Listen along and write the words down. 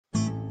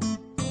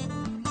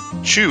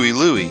Chewy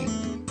Louie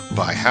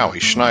by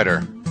Howie Schneider.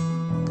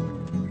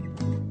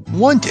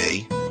 One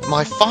day,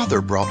 my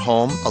father brought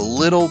home a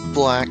little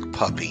black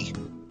puppy.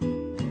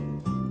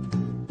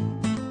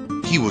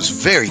 He was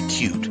very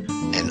cute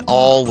and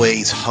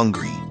always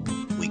hungry.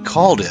 We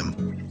called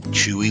him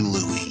Chewy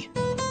Louie.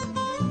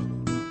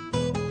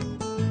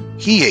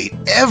 He ate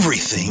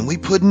everything we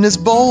put in his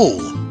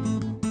bowl.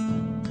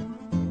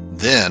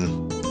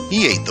 Then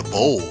he ate the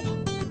bowl.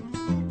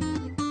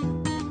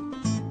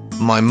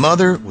 My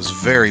mother was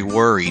very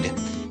worried.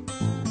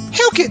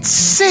 "He'll get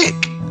sick,"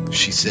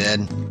 she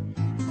said.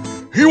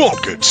 "He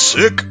won't get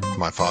sick,"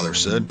 my father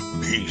said.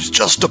 "He's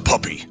just a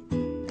puppy."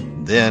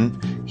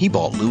 Then he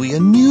bought Louie a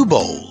new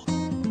bowl.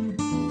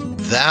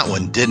 That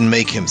one didn't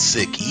make him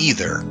sick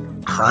either.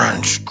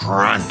 Crunch,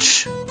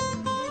 crunch.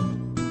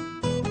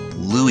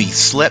 Louie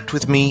slept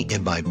with me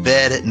in my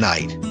bed at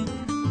night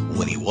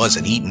when he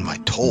wasn't eating my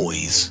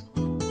toys.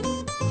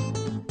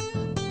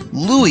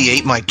 Louie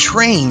ate my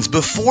trains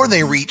before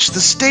they reached the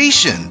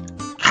station.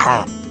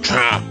 Chomp,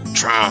 chomp,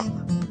 chomp.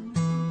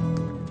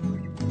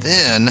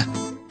 Then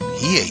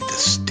he ate the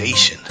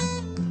station.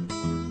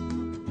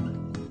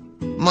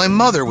 My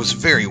mother was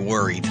very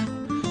worried.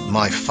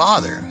 My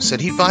father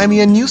said he'd buy me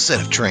a new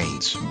set of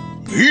trains.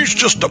 "He's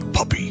just a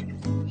puppy,"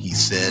 he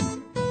said.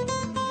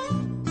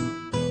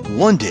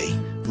 One day,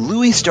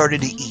 Louie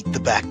started to eat the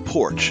back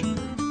porch.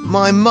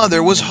 My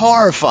mother was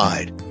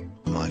horrified.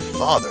 My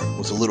father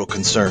was a little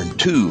concerned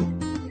too.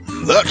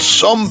 "That's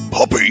some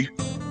puppy,"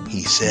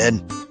 he said.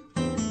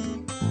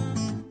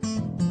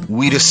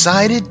 We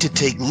decided to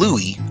take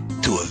Louie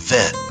to a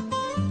vet.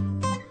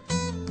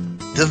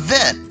 The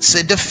vet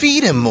said to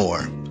feed him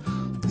more.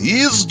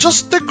 "He's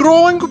just a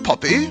growing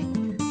puppy,"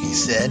 he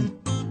said.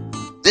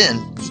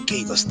 Then he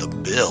gave us the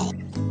bill.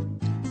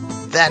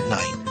 That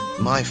night,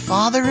 my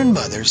father and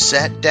mother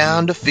sat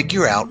down to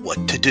figure out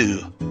what to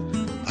do.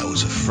 I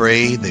was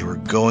afraid they were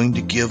going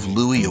to give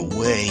Louie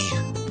away.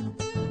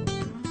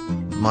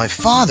 My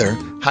father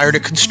hired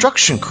a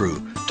construction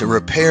crew to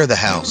repair the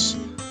house.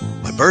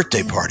 My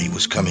birthday party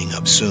was coming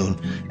up soon,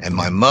 and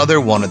my mother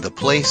wanted the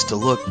place to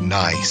look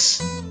nice.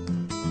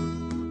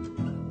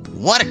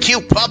 "What a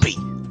cute puppy,"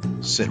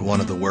 said one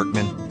of the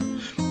workmen.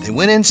 They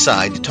went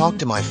inside to talk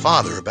to my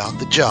father about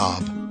the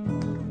job.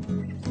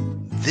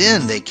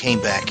 Then they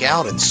came back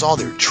out and saw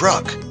their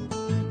truck.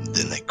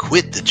 Then they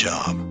quit the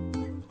job.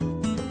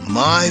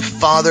 My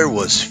father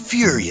was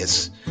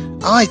furious.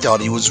 I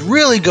thought he was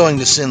really going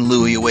to send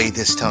Louie away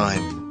this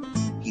time.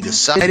 He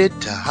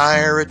decided to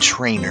hire a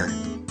trainer.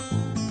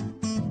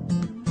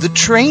 The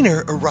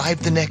trainer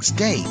arrived the next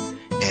day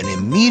and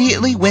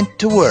immediately went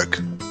to work.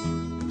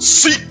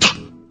 "Sit!"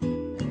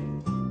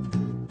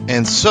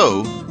 And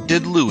so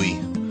did Louie.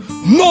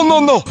 "No, no,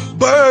 no!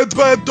 Bad,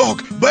 bad dog!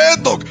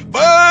 Bad dog!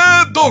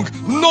 Bad dog!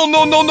 No,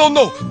 no, no, no,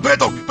 no! Bad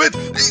dog! Bad...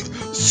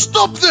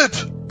 Stop that!"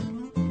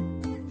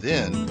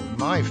 Then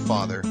my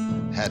father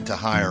had to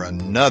hire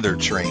another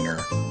trainer.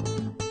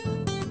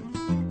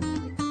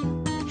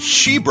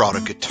 She brought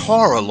a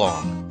guitar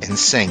along and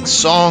sang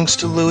songs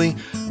to Louie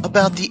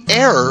about the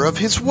error of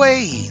his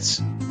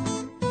ways.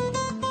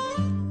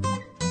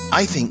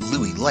 I think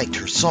Louie liked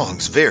her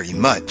songs very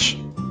much.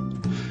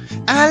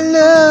 "I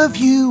love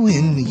you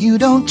when you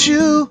don't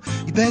chew.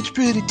 You bet your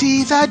pretty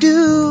teeth I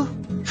do.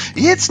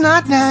 It's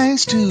not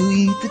nice to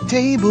eat the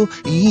table,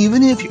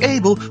 even if you're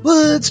able.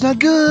 Wood's not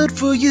good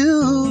for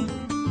you."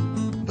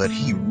 But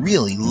he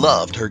really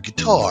loved her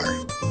guitar.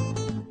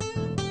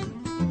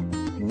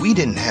 We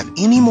didn't have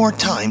any more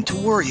time to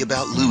worry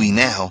about Louie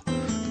now.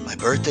 My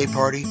birthday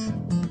party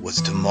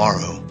was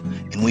tomorrow,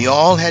 and we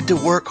all had to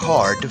work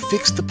hard to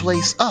fix the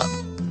place up.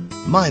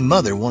 My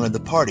mother wanted the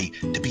party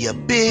to be a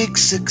big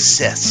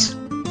success.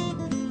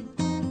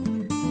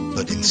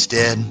 But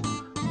instead,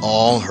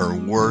 all her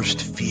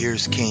worst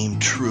fears came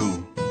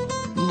true.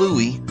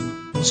 Louie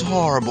was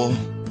horrible.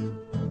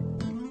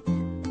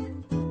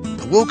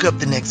 I woke up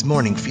the next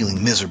morning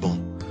feeling miserable.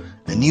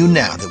 I knew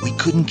now that we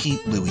couldn't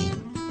keep Louie.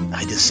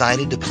 I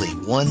decided to play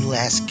one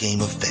last game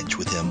of fetch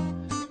with him.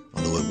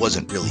 Although it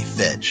wasn't really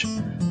fetch.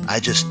 I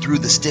just threw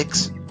the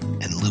sticks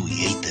and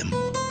Louie ate them.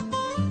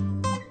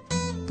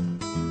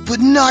 But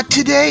not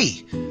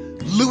today!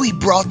 Louie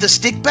brought the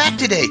stick back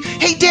today.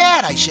 "Hey,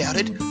 Dad!" I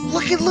shouted.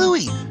 "Look at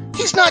Louie!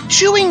 He's not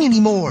chewing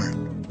anymore!"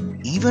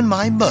 Even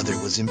my mother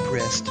was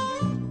impressed.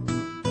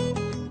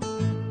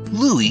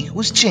 Louie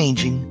was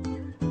changing.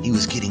 He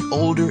was getting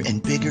older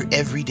and bigger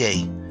every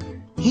day.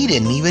 He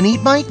didn't even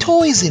eat my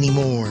toys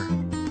anymore.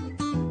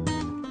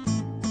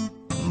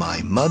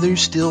 My mother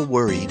still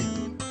worried.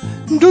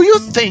 "Do you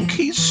think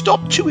he's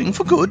stopped chewing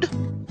for good?"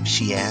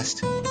 she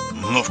asked.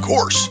 "Of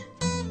course,"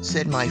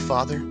 said my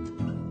father.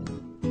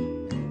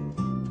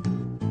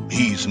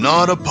 "He's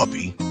not a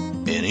puppy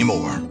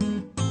anymore."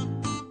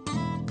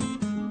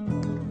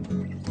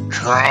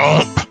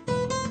 Chomp!